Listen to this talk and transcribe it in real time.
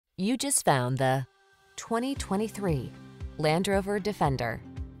You just found the 2023 Land Rover Defender.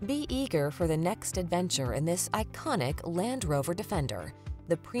 Be eager for the next adventure in this iconic Land Rover Defender,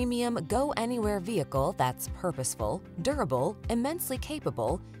 the premium go-anywhere vehicle that's purposeful, durable, immensely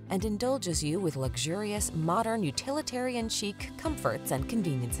capable, and indulges you with luxurious, modern, utilitarian chic comforts and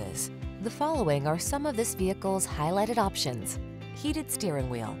conveniences. The following are some of this vehicle's highlighted options: heated steering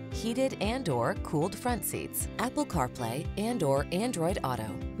wheel, heated and/or cooled front seats, Apple CarPlay and/or Android Auto,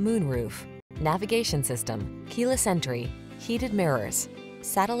 moonroof, navigation system, keyless entry, heated mirrors,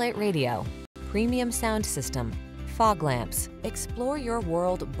 satellite radio, premium sound system, fog lamps. Explore your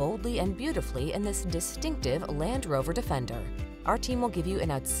world boldly and beautifully in this distinctive Land Rover Defender. Our team will give you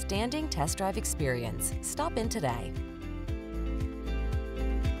an outstanding test drive experience. Stop in today.